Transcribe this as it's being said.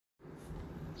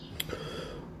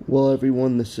Well,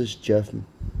 everyone, this is Jeff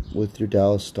with your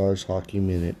Dallas Stars Hockey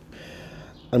Minute.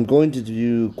 I'm going to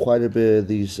do quite a bit of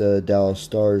these Dallas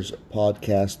Stars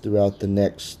podcasts throughout the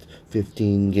next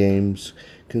 15 games,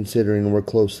 considering we're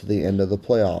close to the end of the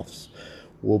playoffs.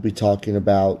 We'll be talking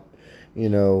about,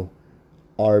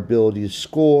 our ability to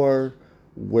score,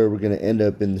 where we're going to end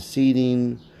up in the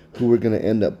seeding, who we're going to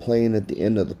end up playing at the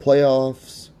end of the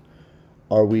playoffs.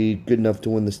 Are we good enough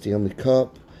to win the Stanley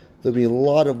Cup? There'll be a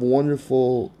lot of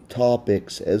wonderful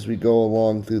topics as we go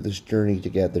along through this journey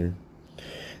together.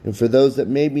 And for those that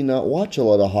maybe not watch a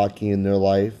lot of hockey in their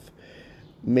life,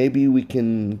 maybe we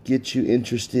can get you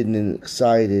interested and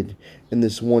excited in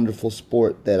this wonderful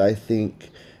sport that I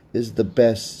think is the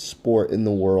best sport in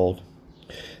the world.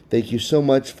 Thank you so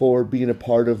much for being a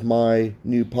part of my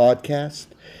new podcast,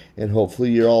 and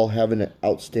hopefully you're all having an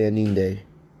outstanding day.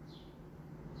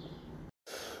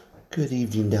 Good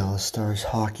evening, Dallas Stars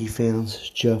hockey fans. It's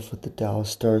Jeff with the Dallas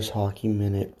Stars Hockey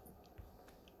Minute.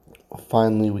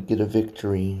 Finally, we get a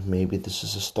victory. Maybe this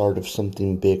is the start of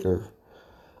something bigger.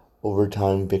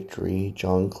 Overtime victory.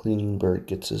 John Klingberg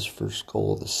gets his first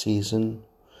goal of the season.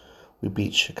 We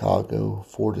beat Chicago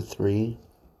 4-3.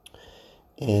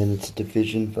 And it's a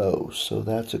division foe, so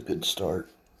that's a good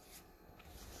start.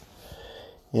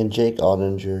 And Jake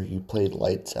Ottinger, you played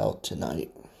lights out tonight.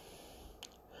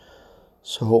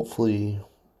 So hopefully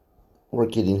we're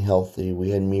getting healthy.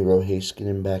 We had Miro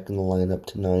Heiskanen back in the lineup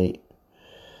tonight.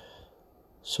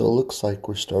 So it looks like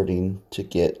we're starting to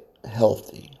get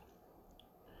healthy.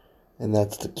 And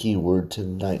that's the key word to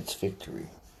tonight's victory.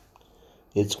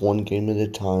 It's one game at a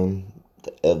time,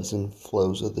 the ebbs and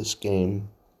flows of this game.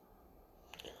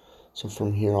 So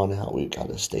from here on out, we've got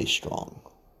to stay strong.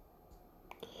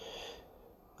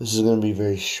 This is going to be a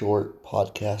very short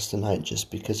podcast tonight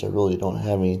just because I really don't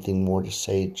have anything more to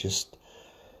say. Just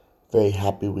very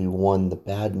happy we won. The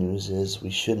bad news is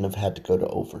we shouldn't have had to go to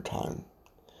overtime.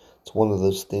 It's one of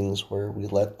those things where we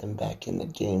let them back in the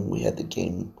game. We had the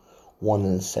game won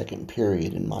in the second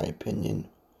period, in my opinion.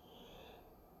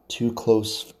 Too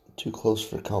close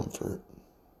for comfort.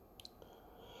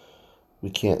 We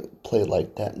can't play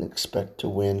like that and expect to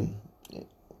win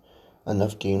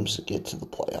enough games to get to the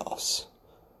playoffs.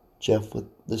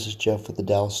 This is Jeff with the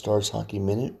Dallas Stars Hockey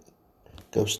Minute. Go Stars.